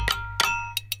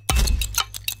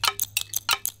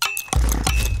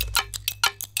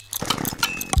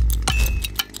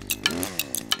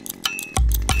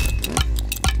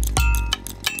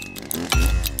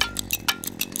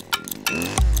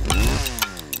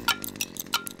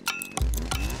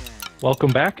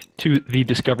Welcome back to the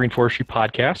Discovering Forestry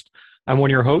podcast. I'm one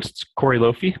of your hosts, Corey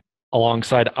Lofi,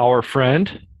 alongside our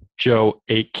friend, Joe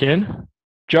Aitken.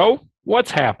 Joe, what's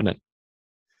happening?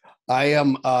 I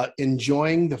am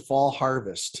enjoying the fall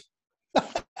harvest. you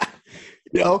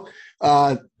know,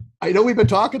 uh, I know we've been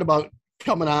talking about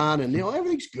coming on, and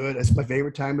everything's good. It's my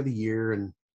favorite time of the year, and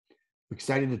I'm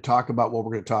excited to talk about what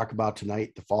we're going to talk about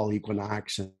tonight: the fall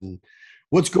equinox and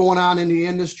what's going on in the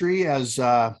industry as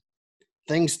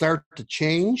things start to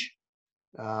change.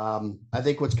 I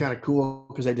think what's kind of cool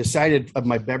because I decided of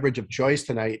my beverage of choice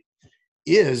tonight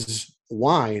is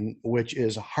wine, which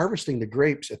is harvesting the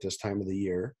grapes at this time of the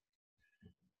year.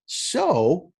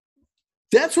 So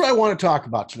that's what I want to talk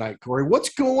about tonight, Corey. What's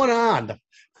going on? The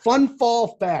fun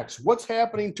fall facts. What's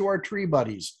happening to our tree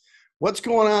buddies? What's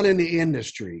going on in the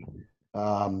industry?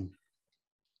 You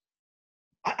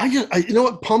know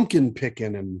what? Pumpkin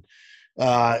picking and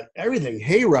everything.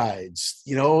 Hay rides.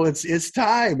 It's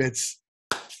time.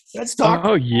 Let's talk.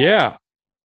 Oh yeah,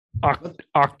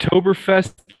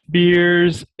 Oktoberfest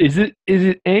beers. Is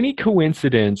it any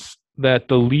coincidence that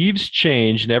the leaves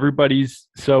change and everybody's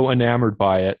so enamored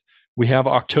by it? We have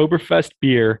Oktoberfest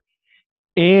beer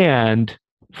and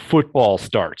football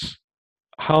starts.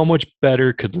 How much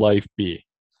better could life be?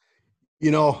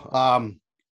 You know,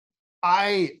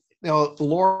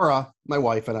 Laura, my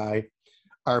wife, and I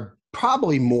are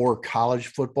probably more college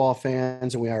football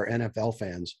fans than we are NFL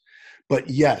fans. But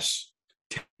yes,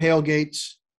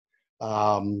 tailgates,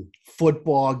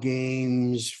 football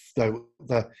games, the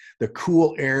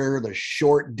cool air, the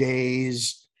short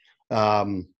days.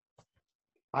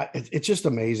 It's just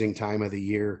amazing time of the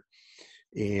year,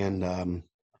 and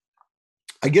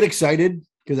I get excited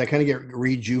because I kind of get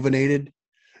rejuvenated.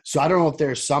 So I don't know if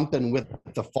there's something with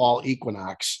the fall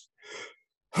equinox.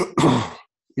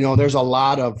 There's a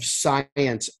lot of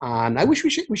science on. I wish we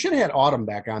should have had Autumn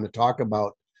back on to talk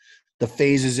about the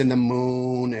phases in the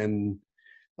moon and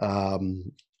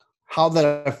how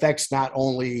that affects not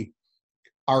only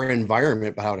our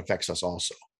environment, but how it affects us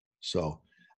also. So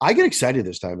I get excited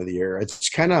this time of the year.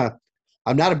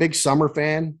 I'm not a big summer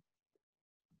fan.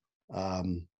 But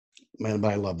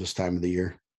I love this time of the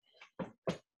year.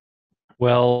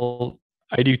 Well,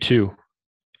 I do too.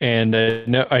 And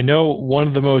I know one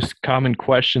of the most common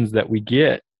questions that we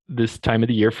get this time of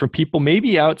the year from people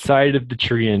maybe outside of the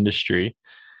tree industry,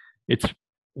 it's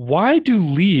why do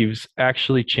leaves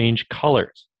actually change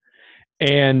colors?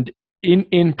 And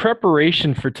in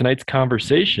preparation for tonight's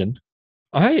conversation,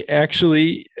 I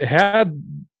actually had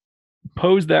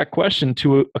posed that question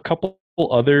to a couple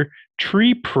other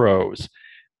tree pros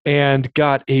and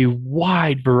got a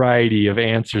wide variety of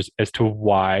answers as to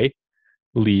why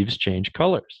leaves change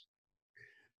colors.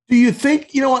 Do you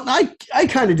think, what, I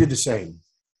kind of did the same.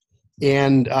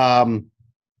 And I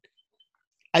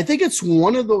think it's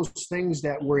one of those things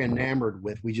that we're enamored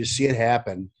with. We just see it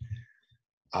happen.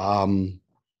 And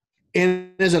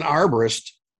as an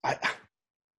arborist,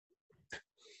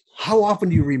 how often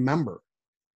do you remember?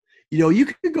 You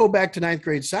could go back to ninth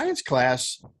grade science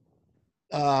class.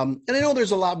 And I know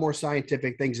there's a lot more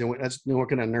scientific things, and we're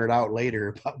going to nerd out later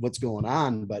about what's going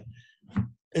on. But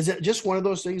is it just one of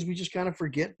those things we just kind of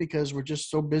forget because we're just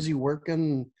so busy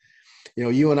working?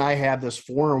 You and I have this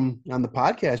forum on the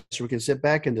podcast so we can sit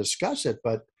back and discuss it.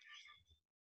 But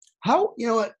how,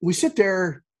 we sit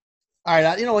there. All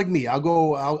right, like me,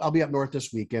 I'll be up north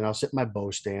this weekend. I'll sit in my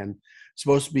bow stand. It's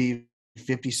supposed to be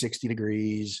 50, 60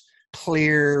 degrees.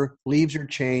 Clear, leaves are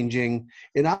changing,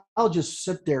 and I'll just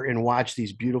sit there and watch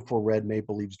these beautiful red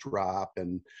maple leaves drop,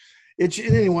 and then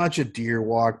you watch a deer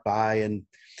walk by, and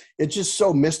it's just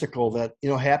so mystical that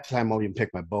half the time I'll even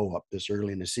pick my bow up this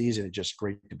early in the season. It's just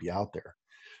great to be out there.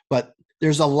 But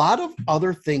there's a lot of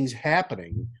other things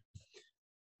happening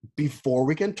before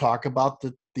we can talk about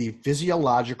the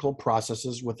physiological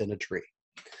processes within a tree.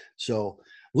 So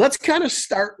let's kind of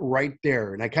start right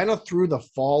there. And I kind of threw the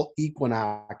fall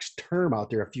equinox term out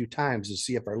there a few times to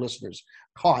see if our listeners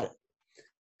caught it.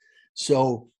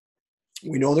 So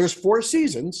we know there's 4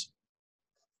 seasons,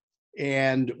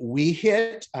 and we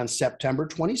hit on September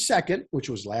 22nd, which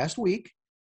was last week.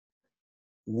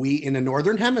 In the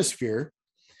Northern Hemisphere,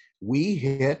 we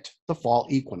hit the fall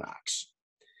equinox.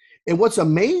 And what's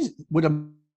amazing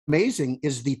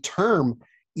is the term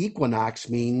equinox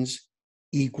means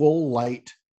equal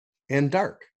light and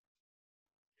dark.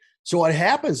 So what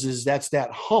happens is that's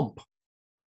that hump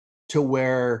to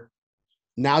where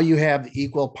now you have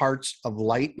equal parts of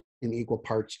light and equal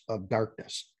parts of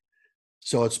darkness.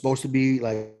 So it's supposed to be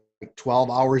like 12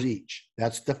 hours each.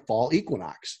 That's the fall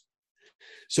equinox.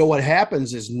 So what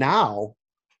happens is now,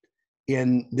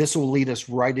 and this will lead us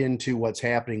right into what's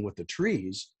happening with the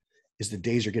trees, is the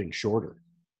days are getting shorter.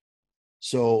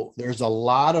 So there's a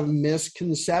lot of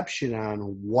misconception on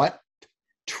what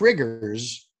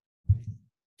triggers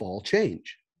fall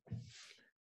change.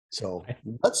 So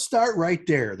let's start right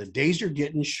there. The days are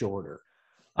getting shorter.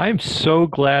 I'm so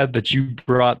glad that you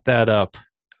brought that up.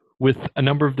 With a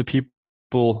number of the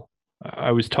people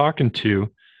I was talking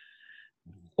to,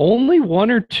 only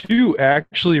one or two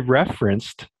actually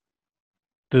referenced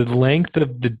the length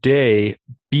of the day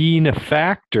being a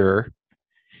factor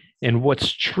in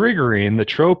what's triggering the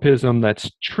tropism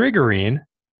that's triggering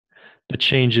the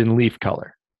change in leaf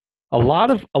color. A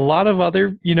lot of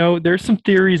other, there's some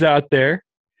theories out there,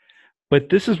 but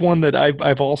this is one that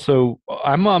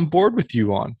I'm on board with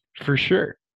you on for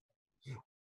sure.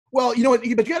 Well, but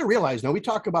you got to realize now we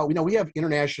talk about, we have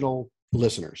international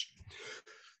listeners.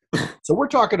 So we're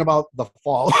talking about the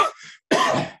fall,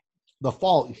 the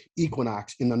fall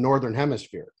equinox in the northern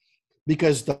hemisphere,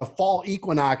 because the fall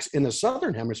equinox in the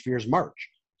southern hemisphere is March.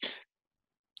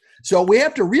 So we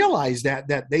have to realize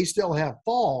that they still have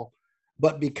fall,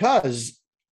 but because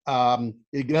now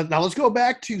let's go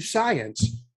back to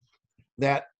science,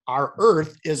 that our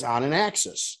Earth is on an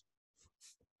axis.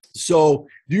 So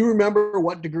do you remember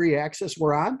what degree axis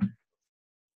we're on?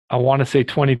 I want to say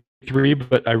 23,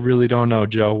 but I really don't know,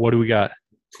 Joe. What do we got?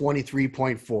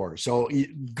 23.4. So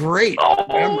great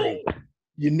memory.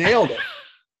 You nailed it.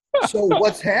 So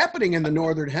what's happening in the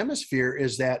northern hemisphere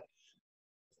is that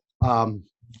the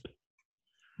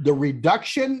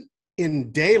reduction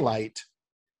in daylight,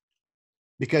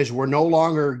 because we're no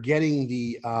longer getting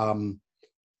the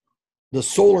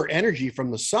solar energy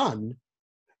from the sun,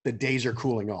 the days are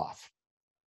cooling off.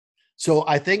 So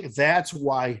I think that's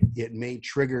why it may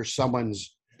trigger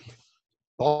someone's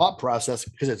thought process,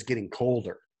 because it's getting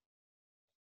colder.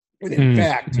 And in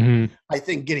fact, I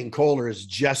think getting colder is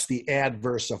just the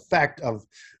adverse effect of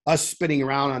us spinning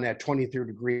around on that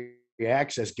 23-degree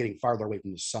axis, getting farther away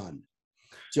from the sun.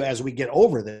 So as we get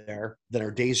over there, then our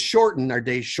days shorten.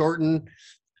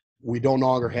 We no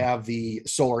longer have the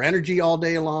solar energy all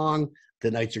day long. The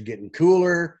nights are getting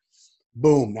cooler.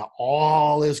 Boom. Now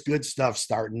all this good stuff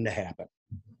starting to happen.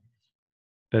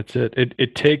 That's it.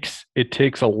 It takes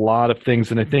a lot of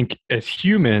things. And I think as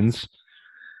humans,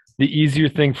 the easier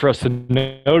thing for us to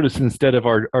notice, instead of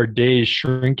our days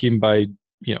shrinking by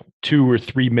 2 or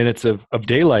 3 minutes of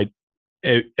daylight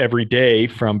every day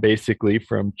from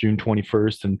June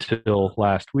 21st until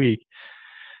last week,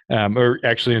 or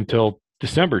actually until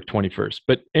December 21st.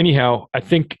 But anyhow, I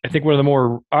think one of the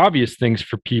more obvious things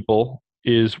for people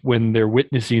is when they're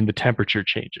witnessing the temperature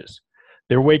changes.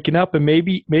 They're waking up and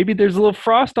maybe there's a little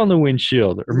frost on the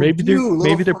windshield, or maybe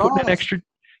they're putting an extra.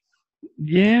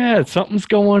 Yeah, something's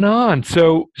going on.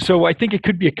 So I think it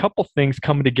could be a couple things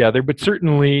coming together, but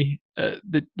certainly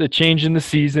the change in the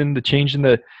season, the change in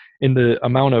the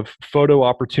amount of photo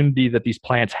opportunity that these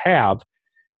plants have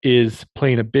is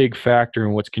playing a big factor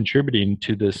in what's contributing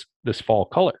to this fall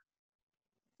color.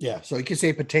 Yeah, so you can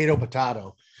say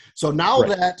potato. So now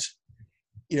that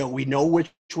we know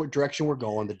which direction we're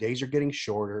going, the days are getting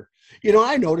shorter.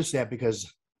 I noticed that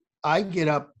because I get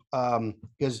up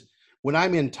because when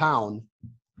I'm in town,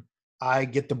 I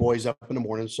get the boys up in the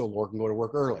morning so Laura can go to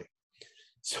work early.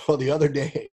 So the other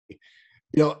day,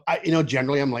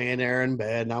 generally I'm laying there in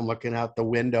bed and I'm looking out the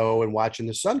window and watching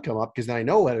the sun come up, because then I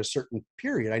know at a certain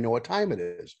period, I know what time it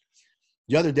is.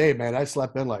 The other day, man, I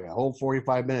slept in like a whole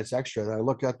 45 minutes extra. And I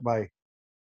looked at my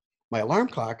alarm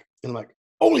clock and I'm like,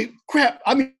 holy crap,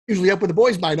 I'm usually up with the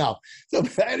boys by now. So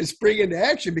I had to spring into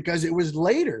action because it was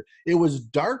later. It was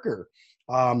darker.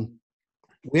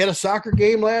 We had a soccer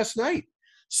game last night,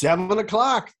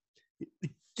 7:00.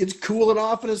 It's cooling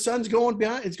off and the sun's going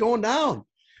down. It's going down.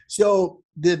 So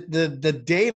the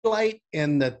daylight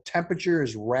and the temperature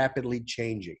is rapidly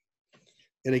changing.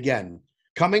 And again,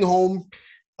 coming home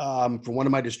from one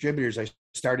of my distributors, I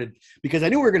started, because I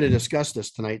knew we were going to discuss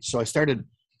this tonight. So I started,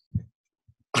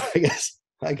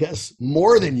 I guess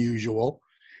more than usual,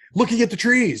 looking at the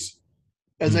trees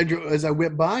as I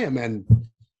went by them, and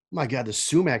my God, the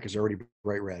sumac is already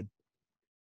bright red.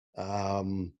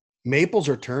 Maples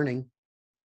are turning.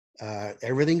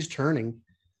 Everything's turning.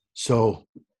 So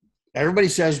everybody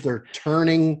says they're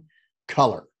turning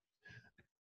color.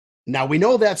 Now we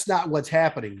know that's not what's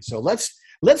happening. So let's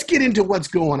get into what's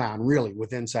going on really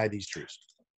with inside these trees.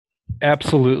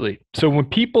 Absolutely. So when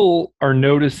people are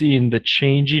noticing the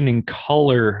changing in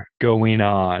color going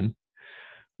on,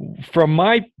 from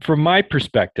my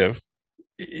perspective,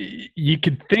 you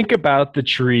could think about the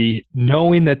tree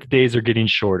knowing that the days are getting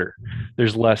shorter.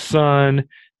 There's less sun.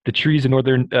 The trees in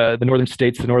the northern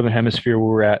states, the northern hemisphere where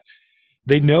we're at,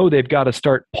 they know they've got to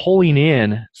start pulling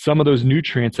in some of those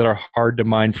nutrients that are hard to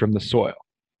mine from the soil.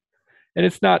 And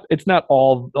it's not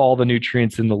all the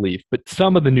nutrients in the leaf, but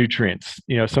some of the nutrients,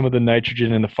 some of the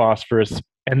nitrogen and the phosphorus,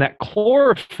 and that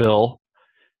chlorophyll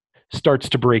starts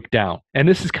to break down. And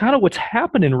this is kind of what's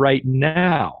happening right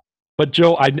now. But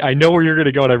Joe, I know where you're going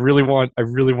to go, and I really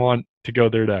want to go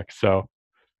there next. So,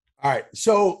 all right.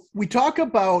 So we talk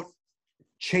about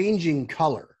changing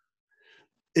color.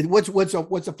 What's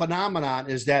a phenomenon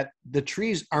is that the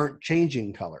trees aren't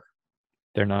changing color.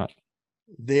 They're not.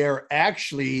 They're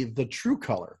actually the true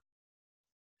color.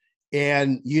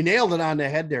 And you nailed it on the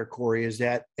head there, Corey, is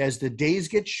that as the days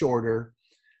get shorter,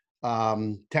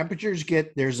 temperatures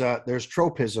there's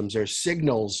tropisms, there's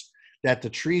signals that the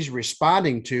tree's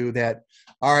responding to that,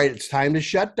 all right, it's time to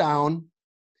shut down.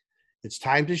 It's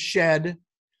time to shed.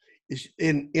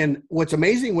 And what's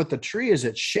amazing with the tree is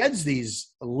it sheds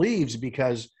these leaves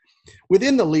because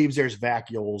within the leaves, there's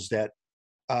vacuoles that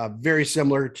very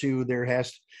similar to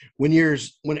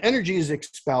when energy is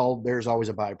expelled, there's always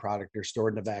a byproduct. They're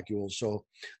stored in the vacuoles. So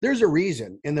there's a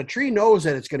reason. And the tree knows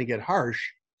that it's going to get harsh.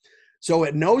 So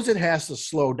it knows it has to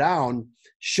slow down,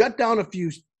 shut down a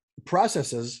few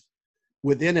processes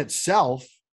within itself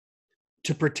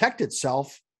to protect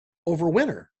itself over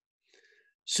winter.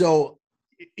 So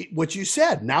what you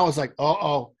said now is like,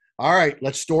 all right,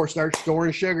 let's start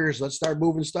storing sugars. Let's start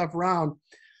moving stuff around.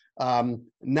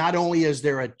 Not only is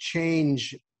there a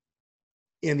change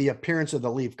in the appearance of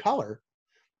the leaf color,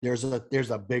 there's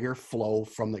a bigger flow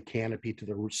from the canopy to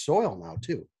the soil now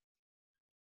too.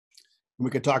 We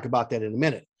could talk about that in a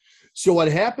minute. So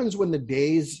what happens when the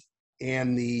days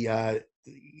and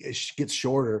it gets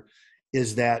shorter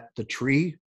is that the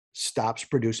tree stops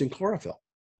producing chlorophyll.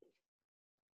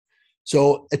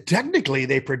 So technically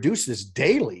they produce this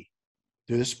daily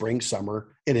through the spring,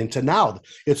 summer, and into now.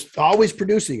 It's always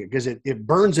producing it because it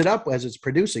burns it up as it's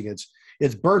producing.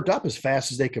 It's burnt up as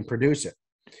fast as they can produce it.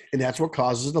 And that's what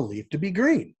causes the leaf to be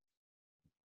green,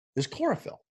 is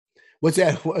chlorophyll. What's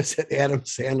that? What's that, Adam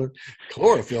Sandler?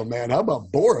 Chlorophyll, man. How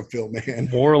about borophyll, man?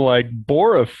 More like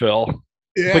borophyll.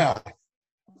 Yeah.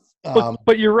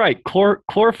 But you're right.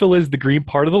 Chlorophyll is the green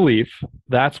part of the leaf.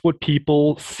 That's what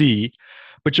people see.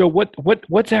 But Joe,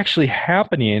 what's actually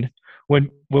happening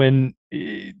when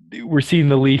we're seeing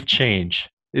the leaf change?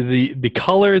 The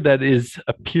color that is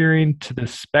appearing to the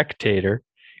spectator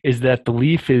is that the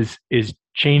leaf is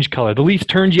changed color. The leaf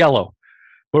turns yellow,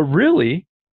 but really,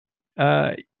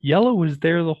 yellow was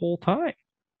there the whole time.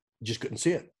 Just couldn't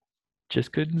see it.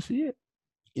 Just couldn't see it.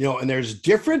 And there's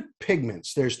different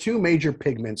pigments. There's two major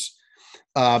pigments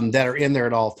that are in there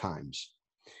at all times.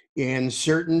 And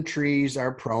certain trees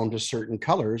are prone to certain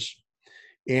colors.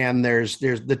 And there's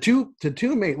the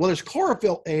two main, well, there's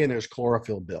chlorophyll A and there's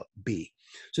chlorophyll B.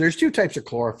 So there's two types of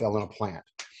chlorophyll in a plant.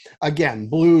 Again,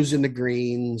 blues and the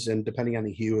greens, and depending on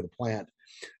the hue of the plant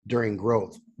during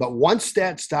growth. But once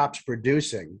that stops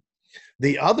producing,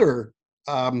 the other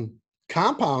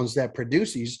compounds that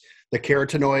produce these, the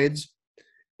carotenoids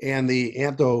and the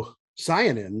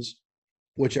anthocyanins,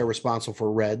 which are responsible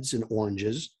for reds and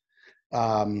oranges,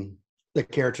 the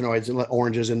carotenoids and the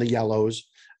oranges and the yellows.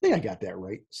 I think I got that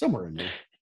right somewhere in there.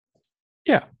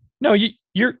 Yeah. No,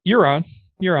 you're on.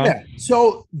 You're on. Yeah.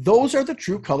 So those are the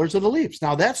true colors of the leaves.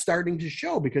 Now that's starting to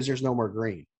show because there's no more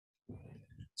green.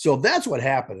 So that's what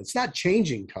happened. It's not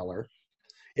changing color.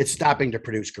 It's stopping to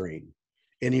produce green.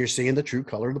 And you're seeing the true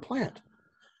color of the plant,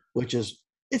 which is,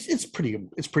 it's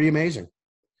pretty amazing.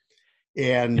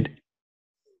 And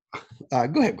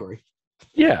go ahead, Corey.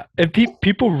 Yeah, and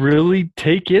people really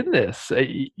take in this.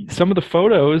 Some of the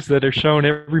photos that are shown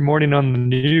every morning on the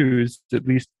news, at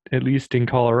least in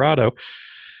Colorado,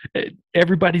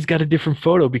 everybody's got a different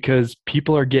photo because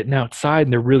people are getting outside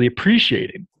and they're really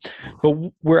appreciating. But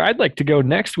where I'd like to go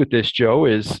next with this, Joe,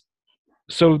 is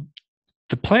so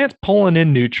the plant's pulling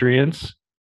in nutrients.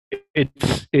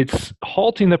 It's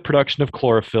halting the production of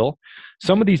chlorophyll.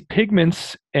 Some of these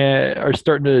pigments are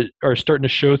starting to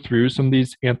show through. Some of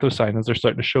these anthocyanins are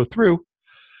starting to show through,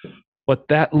 but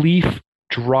that leaf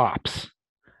drops.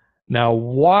 Now,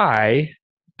 why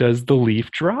does the leaf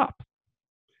drop?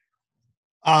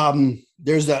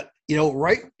 There's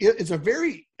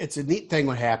it's a neat thing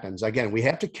what happens. Again, we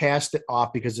have to cast it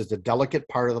off because it's a delicate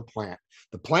part of the plant.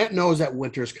 The plant knows that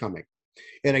winter's coming.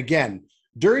 And again,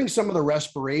 during some of the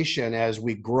respiration, as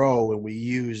we grow and we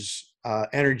use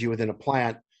energy within a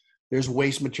plant, there's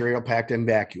waste material packed in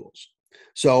vacuoles.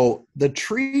 So the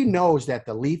tree knows that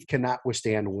the leaf cannot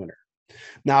withstand winter.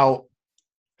 Now,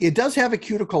 it does have a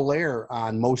cuticle layer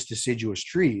on most deciduous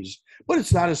trees, but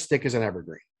it's not as thick as an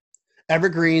evergreen.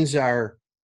 Evergreens are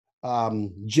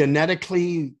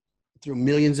genetically through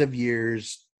millions of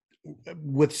years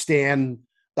withstand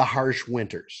the harsh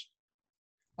winters,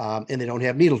 and they don't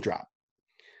have needle drop.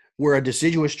 Where a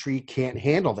deciduous tree can't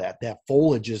handle that. That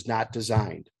foliage is not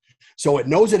designed. So it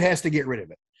knows it has to get rid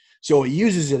of it. So it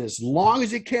uses it as long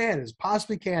as it can, as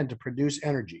possibly can, to produce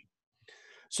energy.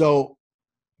 So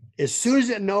as soon as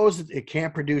it knows that it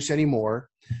can't produce anymore,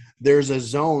 there's a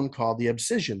zone called the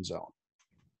abscission zone,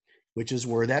 which is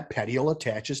where that petiole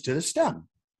attaches to the stem.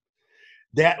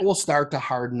 That will start to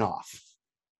harden off.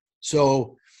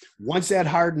 So once that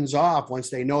hardens off, once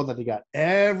they know that they got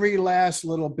every last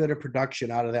little bit of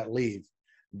production out of that leaf,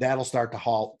 that'll start to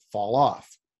fall off.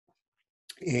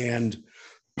 And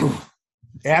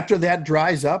after that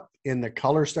dries up and the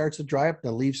color starts to dry up,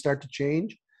 the leaves start to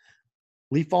change,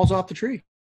 leaf falls off the tree.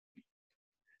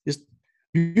 Just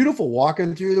beautiful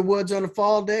walking through the woods on a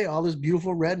fall day, all this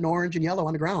beautiful red and orange and yellow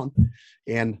on the ground.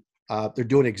 And they're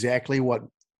doing exactly what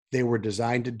they were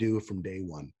designed to do from day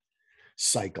one.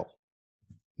 Cycle.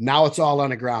 Now it's all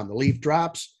on the ground. The leaf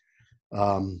drops,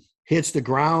 hits the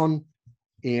ground,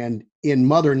 and in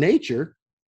Mother Nature,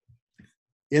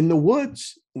 in the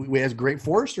woods, we have great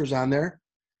foresters on there.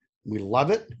 We love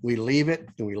it, we leave it,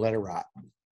 and we let it rot.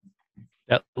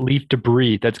 That leaf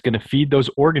debris that's going to feed those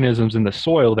organisms in the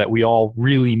soil that we all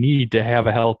really need to have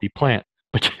a healthy plant.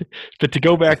 But to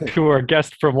go back to our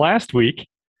guest from last week,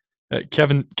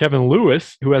 Kevin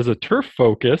Lewis, who has a turf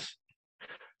focus,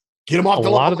 get him off the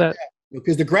lot of that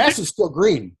because the grass is still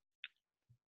green.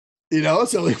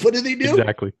 So what do?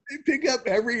 Exactly. They pick up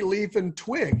every leaf and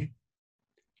twig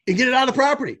and get it out of the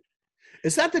property.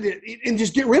 It's not that and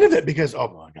just get rid of it because, I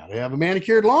got to have a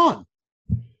manicured lawn.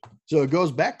 So it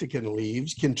goes back to,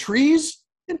 can trees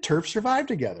and turf survive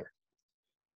together?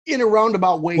 In a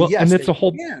roundabout way, yes. And it's a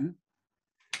whole.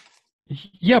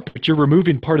 Yeah, but you're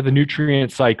removing part of the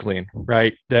nutrient cycling,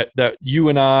 right? That you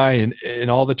and I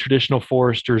and all the traditional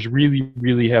foresters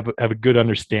really have a good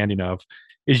understanding of,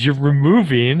 is you're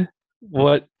removing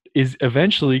what is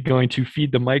eventually going to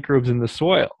feed the microbes in the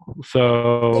soil.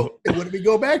 So what did we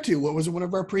go back to? What was one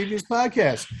of our previous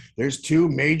podcasts? There's two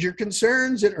major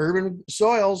concerns in urban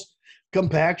soils: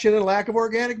 compaction and lack of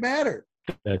organic matter.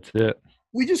 That's it.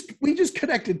 We just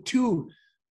connected two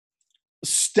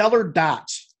stellar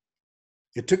dots.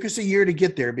 It took us a year to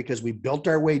get there because we built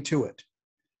our way to it.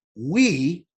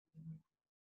 What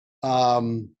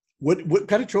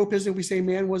kind of tropism we say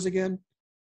man was again?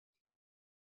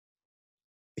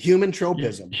 Human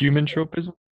tropism. Human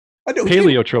tropism?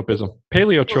 Paleotropism.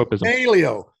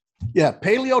 Paleo. Yeah,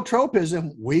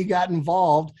 paleotropism. We got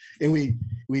involved and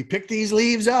we picked these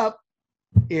leaves up.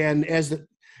 And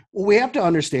what we have to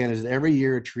understand is that every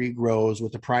year a tree grows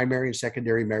with the primary and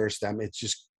secondary meristem.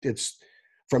 It's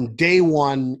from day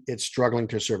one, it's struggling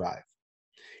to survive.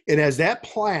 And as that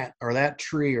plant or that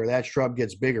tree or that shrub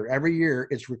gets bigger, every year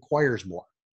it requires more.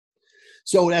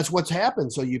 So that's what's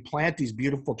happened. So you plant these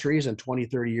beautiful trees, and 20,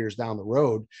 30 years down the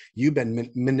road, you've been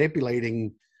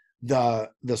manipulating the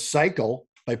cycle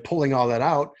by pulling all that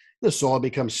out. The soil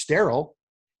becomes sterile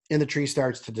and the tree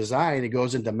starts to design. It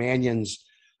goes into Mannion's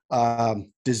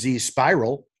disease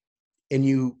spiral, and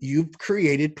you've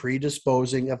created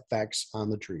predisposing effects on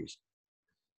the trees,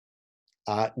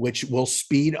 which will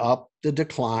speed up the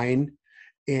decline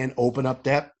and open up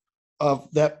that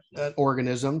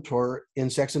organism toward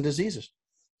insects and diseases.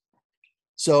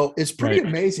 So it's pretty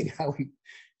amazing how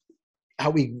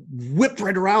we whip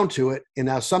right around to it. And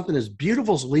now something as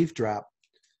beautiful as leaf drop,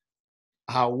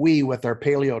 how we, with our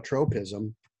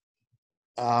paleotropism,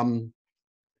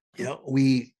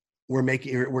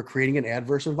 we're creating an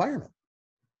adverse environment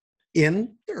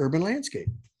in the urban landscape.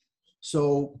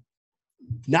 So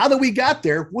now that we got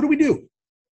there, what do we do?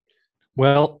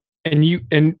 Well,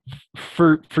 and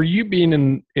for you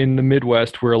being in the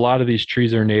Midwest, where a lot of these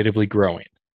trees are natively growing,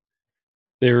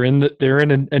 they're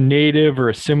in a native or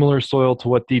a similar soil to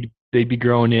what they'd be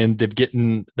growing in. They're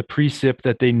getting the precip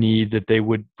that they need, that they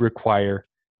would require.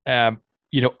 I'm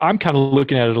kind of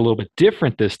looking at it a little bit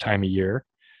different this time of year.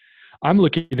 I'm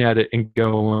looking at it and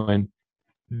going,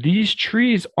 these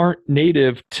trees aren't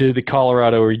native to the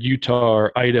Colorado or Utah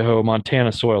or Idaho,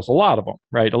 Montana soils. A lot of them,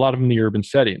 right? A lot of them in the urban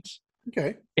settings.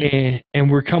 Okay.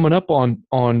 And we're coming up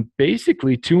on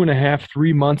basically 2.5,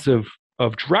 3 months of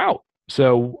drought.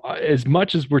 So as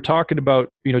much as we're talking about,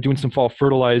 doing some fall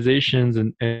fertilizations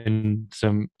and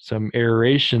some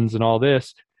aerations and all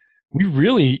this, we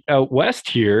really out west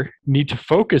here need to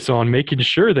focus on making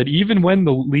sure that even when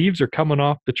the leaves are coming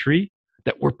off the tree,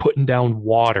 that we're putting down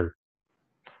water.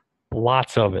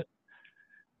 Lots of it.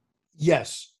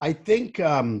 Yes. I think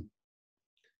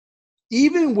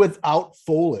even without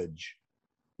foliage,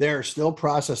 there are still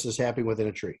processes happening within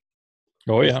a tree.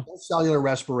 Oh There's yeah. still cellular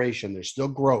respiration. There's still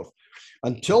growth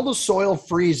until the soil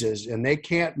freezes and they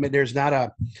can't. There's not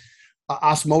a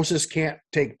osmosis can't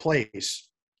take place.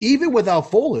 Even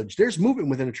without foliage, there's movement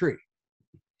within a tree.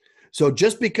 So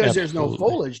just because there's no Absolutely.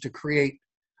 foliage to create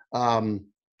um,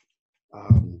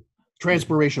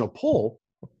 transpirational pull,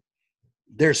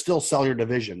 there's still cellular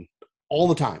division all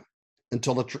the time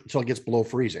until it gets below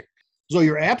freezing. So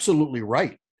you're absolutely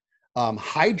right.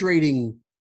 Hydrating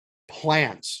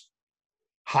plants,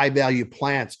 high value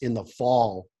plants in the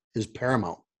fall is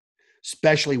paramount,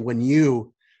 especially when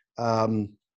you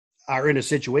are in a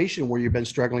situation where you've been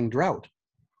struggling drought.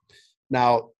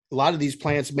 Now, a lot of these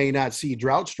plants may not see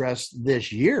drought stress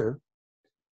this year,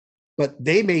 but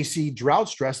they may see drought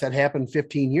stress that happened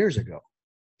 15 years ago.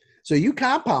 So you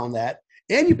compound that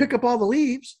and you pick up all the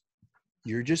leaves,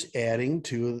 you're just adding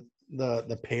to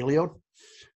the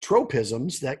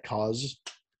paleotropisms that cause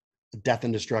death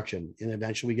and destruction. And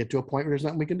eventually we get to a point where there's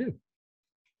nothing we can do.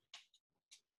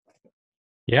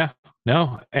 Yeah.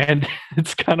 No. And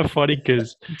it's kind of funny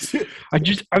because I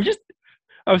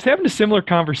was having a similar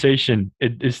conversation.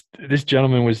 This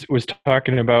gentleman was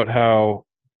talking about how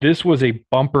this was a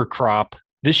bumper crop.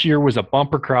 This year was a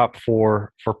bumper crop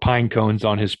for pine cones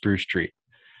on his spruce tree,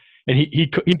 and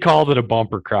he called it a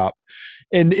bumper crop.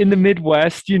 And in the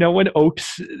Midwest, when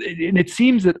oaks, and it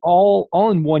seems that all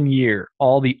in one year,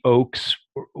 all the oaks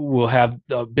will have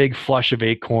a big flush of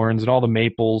acorns, and all the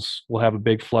maples will have a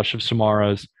big flush of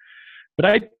samaras.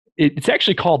 But it's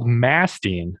actually called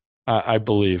mastine, I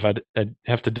believe. I'd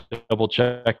have to double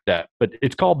check that, but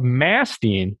it's called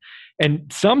mastine,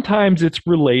 and sometimes it's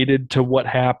related to what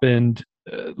happened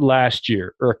last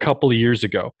year or a couple of years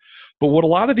ago. But what a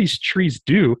lot of these trees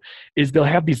do is they'll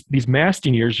have these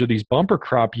mastine years or these bumper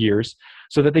crop years,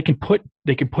 so that they can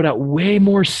put out way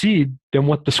more seed than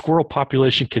what the squirrel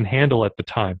population can handle at the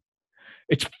time.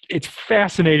 It's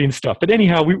fascinating stuff. But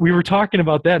anyhow, we were talking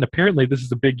about that, and apparently this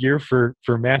is a big year for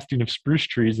mastine of spruce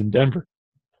trees in Denver.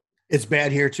 It's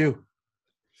bad here too.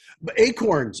 But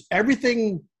acorns,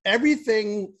 everything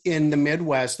in the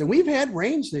Midwest, and we've had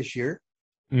rains this year.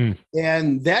 Mm.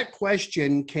 And that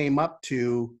question came up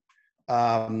to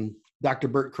Dr.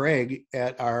 Bert Craig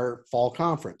at our fall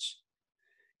conference.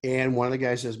 And one of the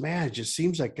guys says, man, it just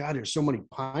seems like, God, there's so many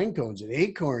pine cones and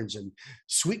acorns and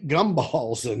sweet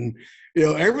gumballs. And,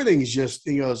 everything's just,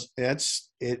 he goes,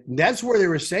 that's it. And that's where they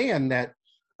were saying that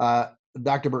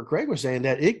Dr. Bert Craig was saying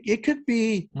that it could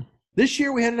be this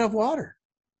year we had enough water,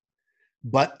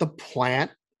 but the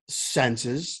plant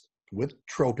senses with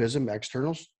tropism,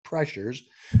 external pressures,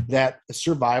 that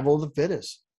survival of the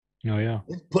fittest. Oh yeah.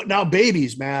 It's putting out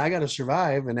babies, man. I got to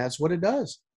survive, and that's what it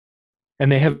does.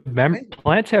 And they have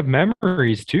plants have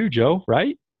memories too, Joe,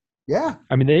 right? Yeah.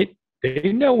 I mean,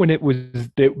 they know when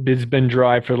it's been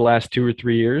dry for the last 2 or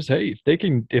 3 years. Hey,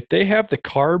 if they have the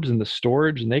carbs and the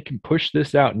storage, and they can push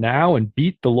this out now and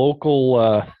beat the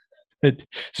local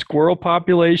squirrel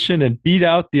population and beat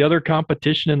out the other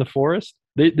competition in the forest.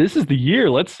 This is the year.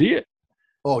 Let's see it.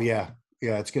 Oh yeah,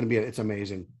 yeah. It's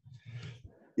amazing.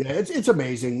 Yeah, it's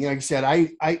amazing. Like I said,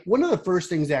 I one of the first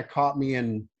things that caught me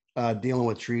in dealing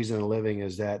with trees and a living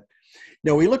is that,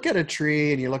 we look at a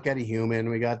tree and you look at a human.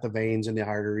 We got the veins and the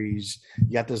arteries.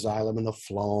 You got the xylem and the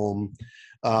phloem.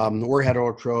 We're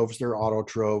heterotrophs. They're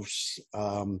autotrophs.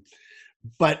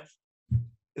 But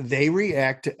they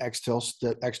react to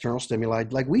external stimuli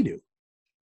like we do,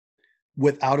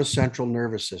 without a central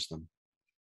nervous system.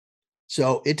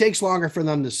 So it takes longer for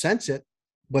them to sense it,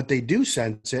 but they do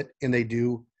sense it, and they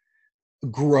do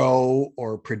grow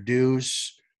or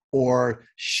produce or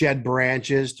shed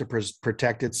branches to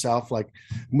protect itself. Like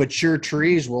mature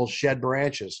trees will shed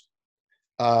branches,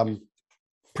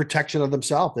 protection of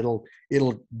themselves.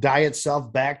 It'll dye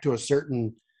itself back to a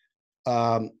certain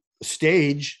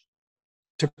stage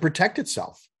to protect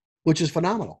itself, which is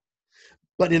phenomenal.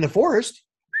 But in the forest,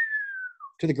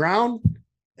 to the ground,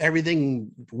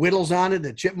 everything whittles on it.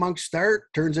 The chipmunks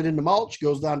turns it into mulch,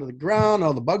 goes down to the ground.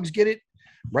 All the bugs get it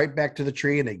right back to the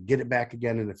tree, and they get it back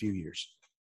again in a few years.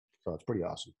 So it's pretty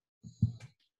awesome.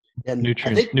 And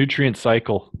nutrient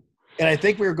cycle. And I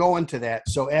think we're going to that.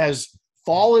 So as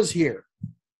fall is here,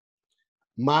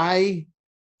 my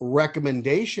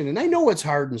recommendation, and I know it's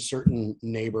hard in certain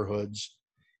neighborhoods,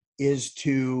 is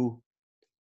to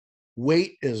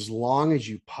wait as long as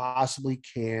you possibly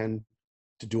can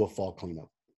to do a fall cleanup.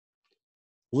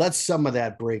 Let some of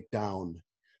that break down.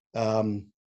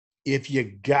 If you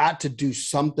got to do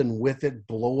something with it,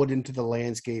 blow it into the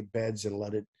landscape beds and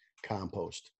let it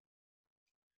compost.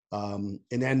 And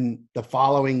then the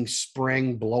following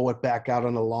spring, blow it back out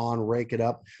on the lawn, rake it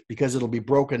up, because it'll be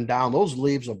broken down. Those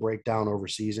leaves will break down over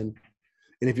season.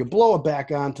 And if you blow it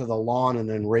back onto the lawn and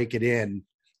then rake it in,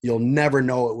 you'll never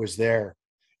know it was there.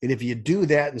 And if you do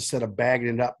that instead of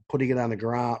bagging it up, putting it on the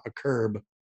ground, a curb,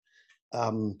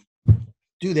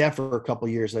 do that for a couple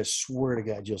of years. I swear to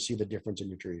God, you'll see the difference in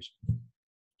your trees.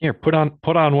 Here, put on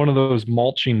one of those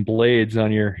mulching blades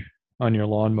on your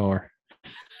lawnmower.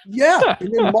 Yeah,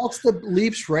 and then mulch the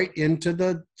leaves right into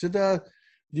the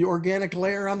organic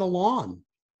layer on the lawn.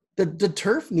 The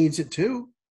turf needs it too.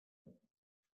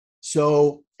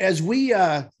 So as we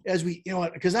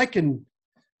because I can,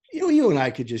 you and I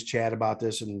could just chat about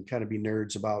this and kind of be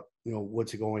nerds about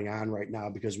what's going on right now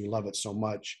because we love it so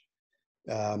much.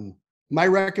 My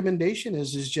recommendation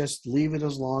is just leave it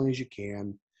as long as you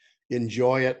can.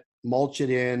 Enjoy it, mulch it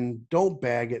in, don't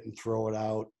bag it and throw it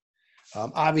out.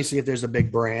 Obviously, if there's a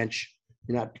big branch,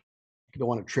 you don't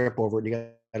want to trip over it. You got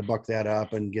to buck that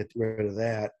up and get rid of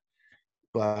that.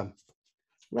 But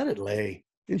let it lay.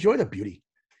 Enjoy the beauty.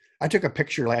 I took a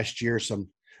picture last year.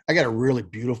 I got a really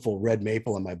beautiful red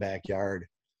maple in my backyard,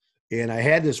 and I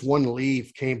had this one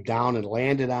leaf came down and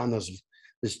landed on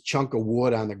this chunk of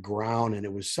wood on the ground, and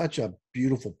it was such a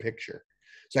beautiful picture.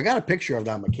 So I got a picture of it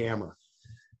on my camera.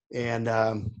 And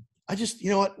I just,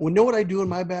 what I do in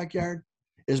my backyard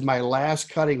is my last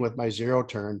cutting with my zero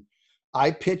turn.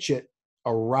 I pitch it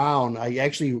around. I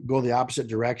actually go the opposite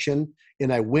direction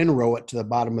and I windrow it to the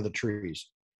bottom of the trees.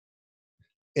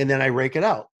 And then I rake it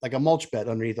out like a mulch bed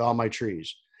underneath all my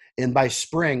trees. And by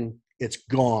spring, it's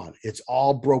gone. It's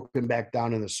all broken back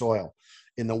down in the soil.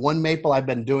 And the one maple I've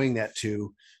been doing that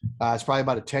to, it's probably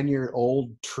about a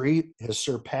 10-year-old tree, has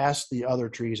surpassed the other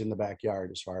trees in the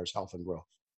backyard as far as health and growth.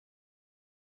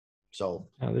 So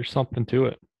there's something to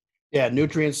it. Yeah,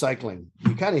 nutrient cycling.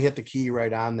 You kind of hit the key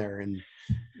right on there. And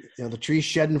the tree's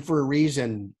shedding for a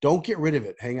reason. Don't get rid of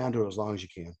it. Hang on to it as long as you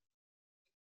can.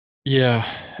 Yeah,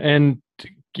 and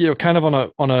kind of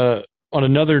on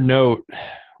another note,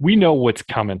 we know what's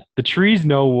coming. The trees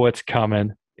know what's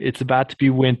coming. It's about to be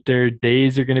winter.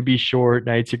 Days are going to be short.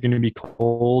 Nights are going to be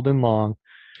cold and long.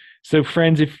 So,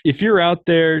 friends, if you're out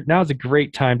there, now's a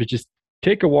great time to just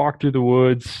take a walk through the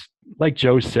woods. Like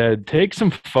Joe said, take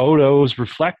some photos,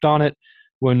 reflect on it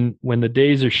when the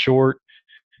days are short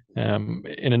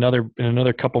in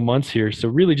another couple months here. So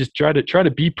really just try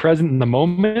to be present in the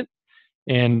moment,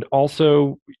 and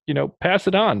also, pass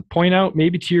it on. Point out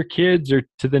maybe to your kids or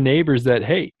to the neighbors that,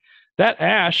 hey, that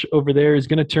ash over there is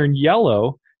going to turn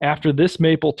yellow after this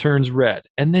maple turns red.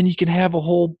 And then you can have a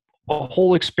whole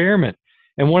experiment.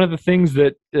 And one of the things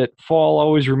that fall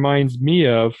always reminds me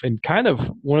of, and kind of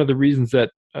one of the reasons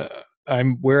that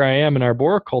I'm where I am in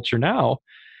arboriculture now,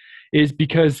 is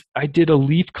because I did a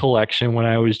leaf collection when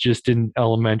I was just in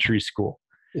elementary school.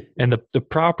 And the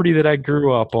property that I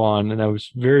grew up on, and I was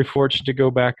very fortunate to go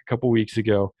back a couple weeks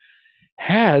ago,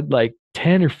 had like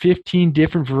 10 or 15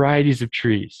 different varieties of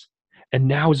trees. And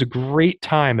now is a great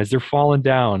time as they're falling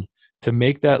down to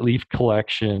make that leaf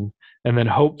collection and then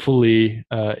hopefully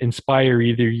inspire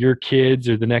either your kids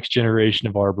or the next generation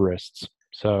of arborists.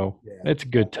 So it's a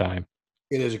good time.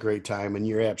 It is a great time, and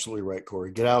you're absolutely right,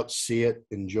 Corey. Get out, see it,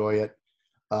 enjoy it.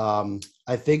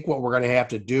 I think what we're going to have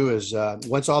to do is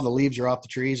once all the leaves are off the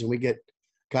trees and we get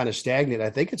kind of stagnant, I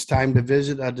think it's time to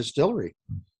visit a distillery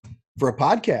for a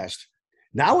podcast.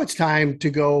 Now it's time to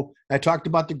go. I talked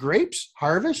about the grapes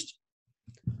harvest.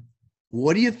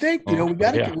 What do you think? We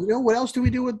got to, what else do we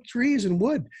do with trees and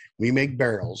wood? We make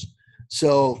barrels.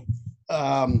 So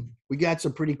we got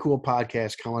some pretty cool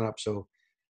podcasts coming up. So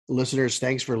listeners,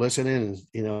 thanks for listening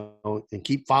and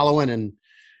keep following. And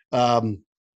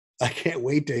I can't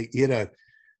wait to hit a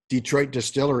Detroit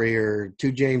distillery or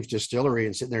Two James distillery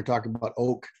and sitting there talking about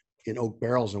oak in oak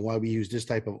barrels and why we use this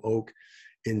type of oak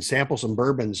and sample some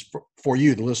bourbons for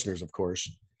you, the listeners, of course.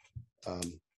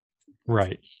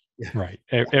 Right. Yeah. Right.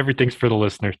 Everything's for the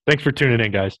listeners. Thanks for tuning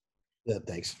in, guys. Yeah,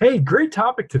 thanks. Hey, great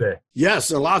topic today.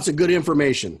 Yes, lots of good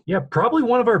information. Yeah, probably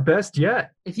one of our best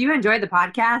yet. If you enjoyed the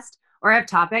podcast or have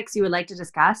topics you would like to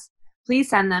discuss, please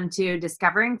send them to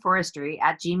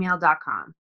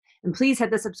discoveringforestry@gmail.com. And please hit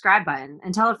the subscribe button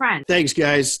and tell a friend. Thanks,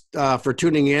 guys, for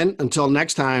tuning in. Until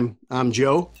next time, I'm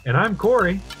Joe. And I'm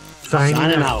Corey.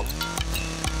 Signing out.